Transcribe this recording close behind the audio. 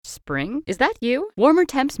spring. Is that you? Warmer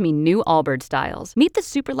temps mean new Allbirds styles. Meet the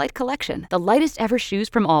Super Light Collection, the lightest ever shoes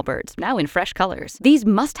from Allbirds, now in fresh colors. These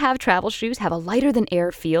must-have travel shoes have a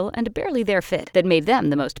lighter-than-air feel and a barely-there fit that made them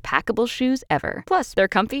the most packable shoes ever. Plus, they're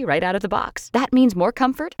comfy right out of the box. That means more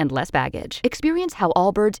comfort and less baggage. Experience how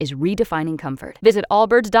Allbirds is redefining comfort. Visit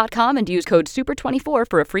allbirds.com and use code SUPER24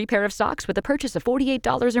 for a free pair of socks with a purchase of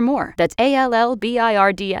 $48 or more. That's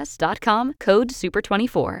ALLBIRDS.com, code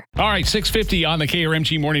SUPER24. All right, 6:50 on the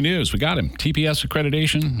KRMG Morning News. We got him. TPS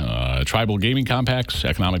accreditation, tribal gaming compacts,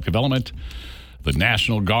 economic development, the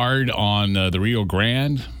National Guard on the Rio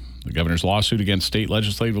Grande, the governor's lawsuit against state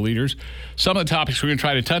legislative leaders. Some of the topics we're going to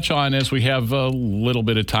try to touch on as we have a little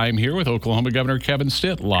bit of time here with Oklahoma Governor Kevin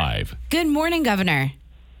Stitt live. Good morning, Governor.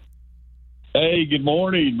 Hey, good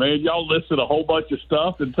morning, man. Y'all listed a whole bunch of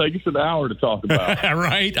stuff and take us an hour to talk about.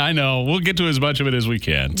 Right? I know. We'll get to as much of it as we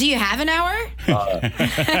can. Do you have an hour?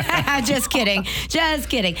 Just kidding. Just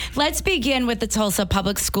kidding. Let's begin with the Tulsa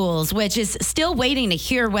Public Schools, which is still waiting to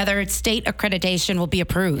hear whether its state accreditation will be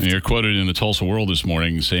approved. You're quoted in the Tulsa World this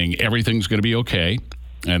morning saying everything's going to be okay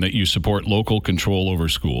and that you support local control over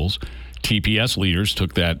schools. TPS leaders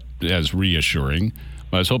took that as reassuring.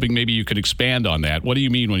 I was hoping maybe you could expand on that. What do you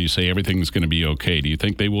mean when you say everything's going to be okay? Do you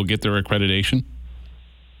think they will get their accreditation?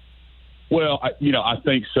 Well, I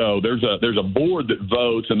think so. There's a board that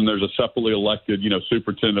votes, and there's a separately elected,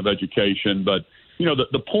 superintendent of education. But,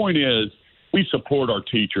 the point is we support our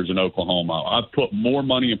teachers in Oklahoma. I've put more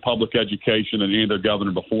money in public education than any other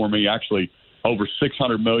governor before me, actually over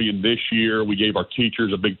 $600 million this year. We gave our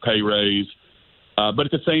teachers a big pay raise. But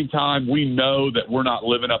at the same time, we know that we're not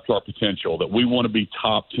living up to our potential, that we want to be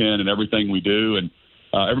top 10 in everything we do. And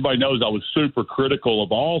everybody knows I was super critical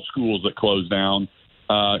of all schools that closed down,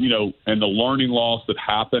 and the learning loss that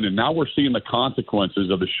happened. And now we're seeing the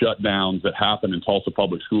consequences of the shutdowns that happened in Tulsa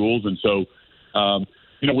Public Schools. And so,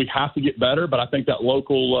 we have to get better. But I think that the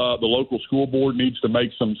local school board needs to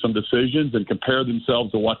make some decisions and compare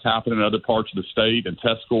themselves to what's happening in other parts of the state and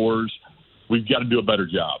test scores. We've got to do a better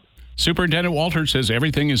job. Superintendent Walter says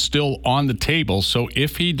everything is still on the table, so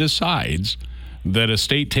if he decides that a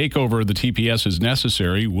state takeover of the TPS is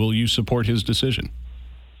necessary, will you support his decision?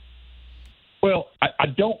 Well, I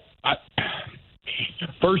don't.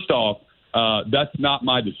 First off, that's not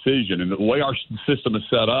my decision. And the way our system is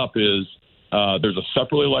set up is there's a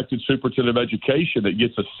separately elected superintendent of education that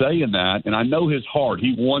gets a say in that. And I know his heart.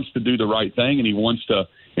 He wants to do the right thing, and he wants to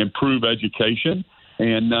improve education.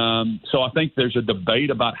 And so I think there's a debate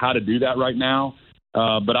about how to do that right now.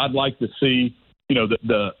 But I'd like to see,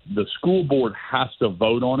 the school board has to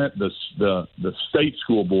vote on it. The state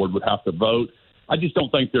school board would have to vote. I just don't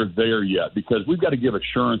think they're there yet because we've got to give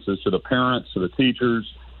assurances to the parents, to the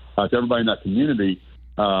teachers, to everybody in that community.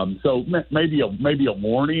 So maybe a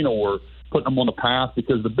warning or putting them on the path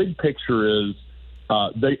because the big picture is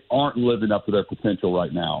they aren't living up to their potential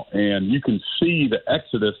right now. And you can see the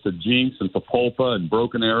exodus to Jinx and Sapulpa and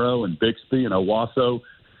Broken Arrow and Bixby and Owasso.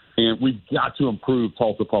 And we've got to improve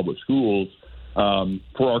Tulsa Public Schools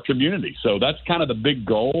for our community. So that's kind of the big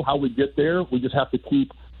goal. How we get there, we just have to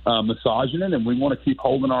keep massaging it, and we want to keep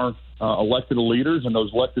holding our elected leaders and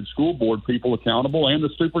those elected school board people accountable and the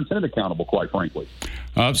superintendent accountable, quite frankly.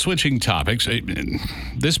 Switching topics,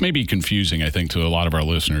 this may be confusing, I think, to a lot of our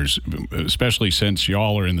listeners, especially since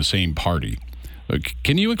y'all are in the same party.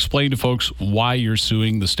 Can you explain to folks why you're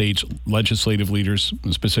suing the state's legislative leaders,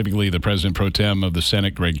 specifically the President Pro Tem of the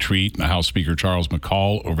Senate, Greg Treat, and the House Speaker, Charles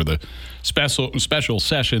McCall, over the special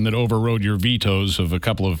session that overrode your vetoes of a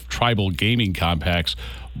couple of tribal gaming compacts?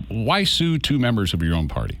 Why sue two members of your own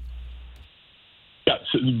party? Yeah,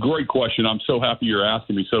 great question. I'm so happy you're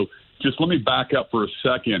asking me. So just let me back up for a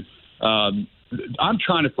second. I'm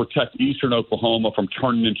trying to protect eastern Oklahoma from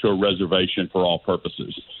turning into a reservation for all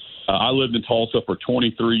purposes. I lived in Tulsa for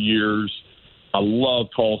 23 years. I love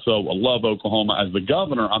Tulsa. I love Oklahoma. As the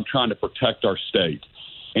governor, I'm trying to protect our state.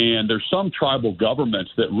 And there's some tribal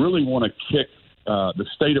governments that really want to kick the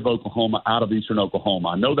state of Oklahoma out of eastern Oklahoma.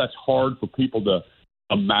 I know that's hard for people to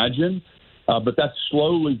imagine, but that's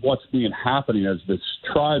slowly what's been happening as the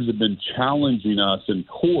tribes have been challenging us in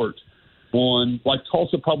court on, like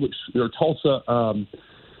Tulsa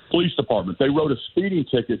Police Department. They wrote a speeding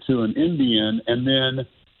ticket to an Indian, and then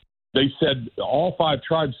they said all five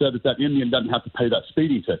tribes said that Indian doesn't have to pay that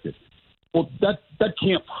speeding ticket. Well, that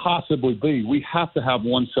can't possibly be. We have to have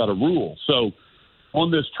one set of rules. So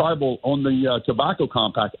on the tobacco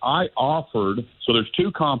compact, I offered, so there's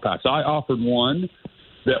two compacts. I offered one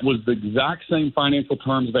that was the exact same financial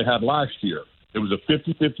terms they had last year. It was a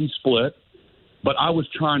 50-50 split, but I was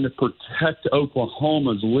trying to protect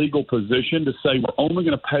Oklahoma's legal position to say we're only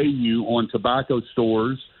going to pay you on tobacco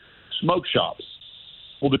stores smoke shops.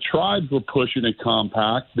 Well, the tribes were pushing a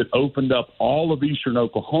compact that opened up all of eastern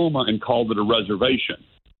Oklahoma and called it a reservation.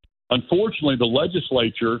 Unfortunately, the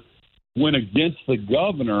legislature went against the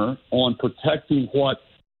governor on protecting when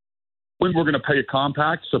we're going to pay a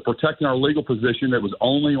compact, so protecting our legal position that was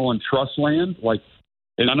only on trust land.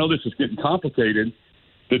 And I know this is getting complicated.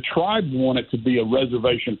 The tribes want it to be a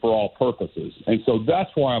reservation for all purposes. And so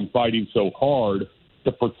that's why I'm fighting so hard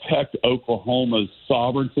to protect Oklahoma's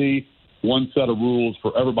sovereignty, one set of rules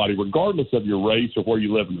for everybody, regardless of your race or where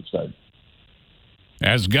you live in the state.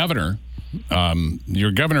 As governor,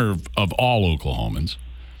 you're governor of all Oklahomans.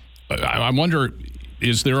 I wonder,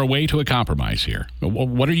 is there a way to a compromise here?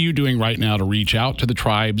 What are you doing right now to reach out to the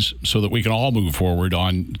tribes so that we can all move forward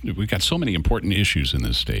on? We've got so many important issues in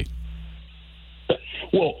this state.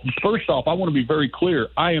 Well, first off, I want to be very clear.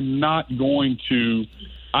 I'm not going to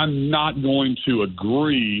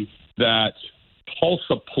agree that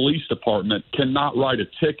Tulsa Police Department cannot write a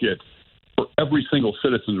ticket for every single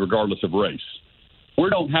citizen, regardless of race. We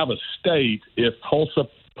don't have a state if Tulsa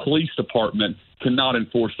Police Department cannot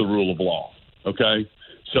enforce the rule of law. Okay?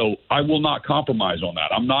 So I will not compromise on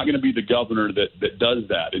that. I'm not going to be the governor that does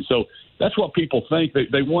that. And so that's what people think.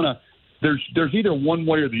 They want to. There's either one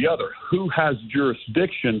way or the other. Who has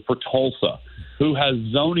jurisdiction for Tulsa? Who has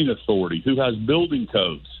zoning authority? Who has building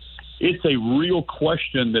codes? It's a real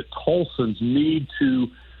question that Tulsans need to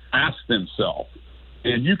ask themselves.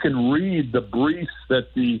 And you can read the briefs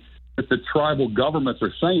that the tribal governments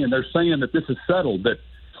are saying. They're saying that this is settled, that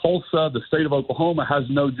Tulsa, the state of Oklahoma, has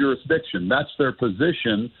no jurisdiction. That's their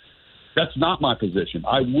position. That's not my position.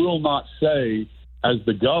 I will not say, as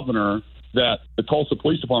the governor, that the Tulsa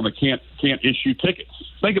Police Department can't issue tickets.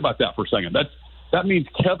 Think about that for a second. That means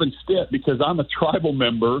Kevin Stitt, because I'm a tribal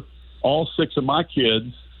member, all 6 of my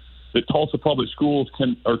kids, that Tulsa Public Schools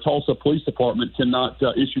or Tulsa Police Department cannot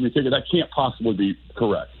issue me a ticket. That can't possibly be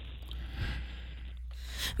correct.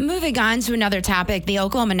 Moving on to another topic, the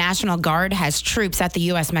Oklahoma National Guard has troops at the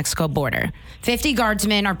U.S.-Mexico border. 50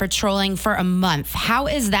 guardsmen are patrolling for a month. How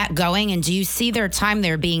is that going, and do you see their time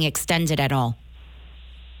there being extended at all?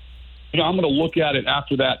 I'm going to look at it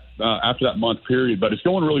after that month period, but it's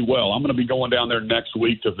going really well. I'm going to be going down there next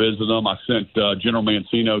week to visit them. I sent General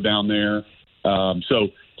Mancino down there. So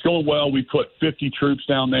it's going well. We put 50 troops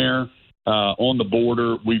down there on the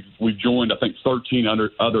border. We've joined, I think, 13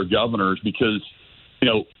 other governors because,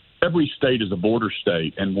 every state is a border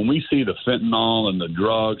state. And when we see the fentanyl and the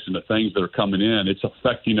drugs and the things that are coming in, it's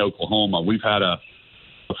affecting Oklahoma. We've had a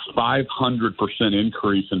 500%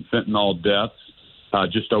 increase in fentanyl deaths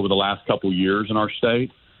just over the last couple of years in our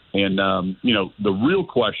state. And, the real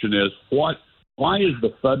question is, why is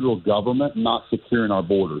the federal government not securing our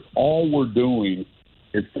borders? All we're doing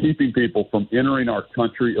is keeping people from entering our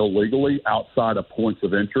country illegally outside of points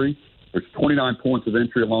of entry. There's 29 points of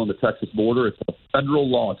entry along the Texas border. It's a federal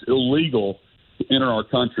law. It's illegal to enter our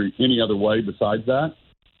country any other way besides that.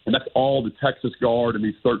 And that's all the Texas Guard and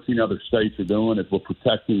these 13 other states are doing is we're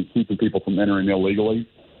protecting and keeping people from entering illegally.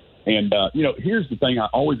 And, here's the thing I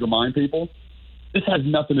always remind people. This has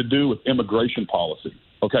nothing to do with immigration policy.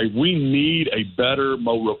 Okay, we need a better,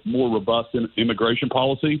 more robust immigration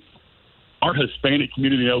policy. Our Hispanic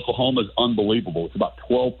community in Oklahoma is unbelievable. It's about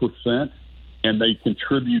 12%, and they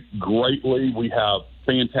contribute greatly. We have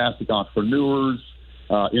fantastic entrepreneurs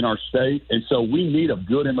in our state, and so we need a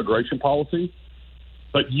good immigration policy.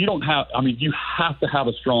 But you have to have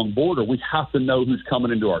a strong border. We have to know who's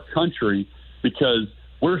coming into our country because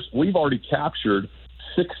we've already captured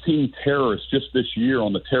 16 terrorists just this year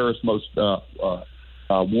on the terrorist most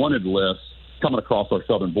wanted list coming across our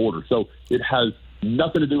southern border. So it has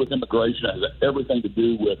nothing to do with immigration. It has everything to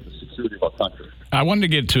do with the security of our country. I wanted to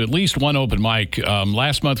get to at least one open mic.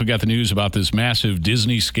 Last month, we got the news about this massive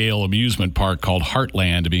Disney-scale amusement park called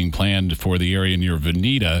Heartland being planned for the area near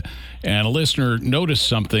Veneta. And a listener noticed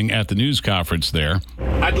something at the news conference there.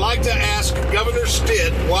 I'd like to ask Governor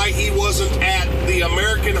Stitt why he wasn't at the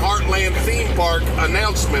American Heartland theme park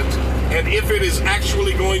announcement and if it is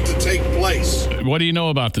actually going to take place. What do you know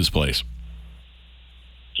about this place?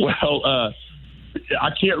 Well, I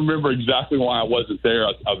can't remember exactly why I wasn't there.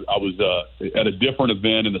 I was at a different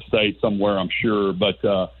event in the state somewhere, I'm sure. But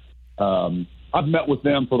I've met with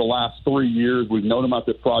them for the last 3 years. We've known about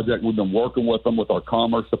this project. We've been working with them with our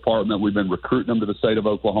Commerce Department. We've been recruiting them to the state of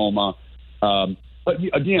Oklahoma. But,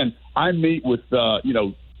 again, I meet with,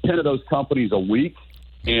 10 of those companies a week.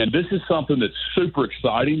 And this is something that's super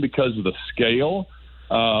exciting because of the scale.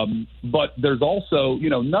 But there's also,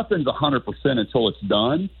 nothing's 100% until it's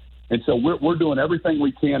done. And so we're doing everything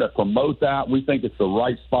we can to promote that. We think it's the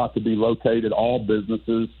right spot to be located, all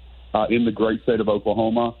businesses in the great state of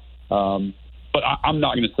Oklahoma. But I'm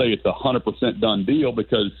not going to say it's a 100% done deal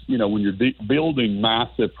because, when you're building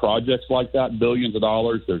massive projects like that, billions of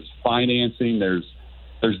dollars, there's financing, there's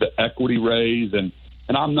the equity raise, and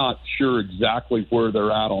I'm not sure exactly where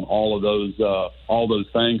they're at on all those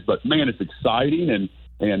things. But man, it's exciting,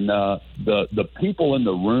 and the people in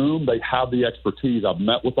the room, they have the expertise. I've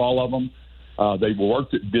met with all of them. They've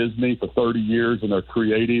worked at Disney for 30 years, and they're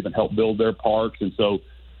creative and help build their parks, and so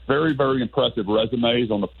very, very impressive resumes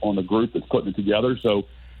on the group that's putting it together. So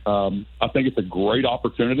I think it's a great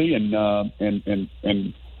opportunity, and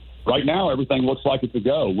right now everything looks like it's a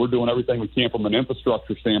go. We're doing everything we can from an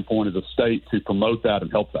infrastructure standpoint as a state to promote that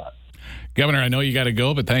and help that. Governor, I know you got to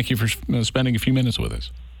go, but thank you for spending a few minutes with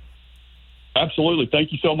us. Absolutely.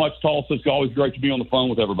 Thank you so much, Tulsa. It's always great to be on the phone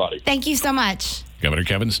with everybody. Thank you so much. Governor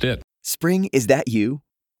Kevin Stitt. Spring, is that you?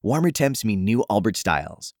 Warmer temps mean new Allbirds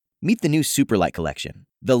styles. Meet the new Superlight collection,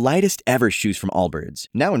 the lightest ever shoes from Allbirds,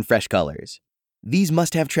 now in fresh colors. These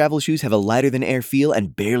must-have travel shoes have a lighter-than-air feel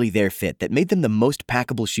and barely there fit that made them the most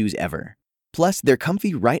packable shoes ever. Plus, they're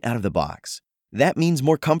comfy right out of the box. That means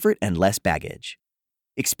more comfort and less baggage.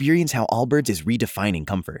 Experience how Allbirds is redefining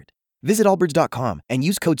comfort. Visit allbirds.com and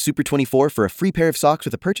use code SUPER24 for a free pair of socks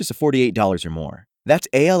with a purchase of $48 or more. That's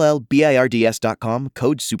ALLBIRDS.com,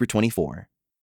 code SUPER24.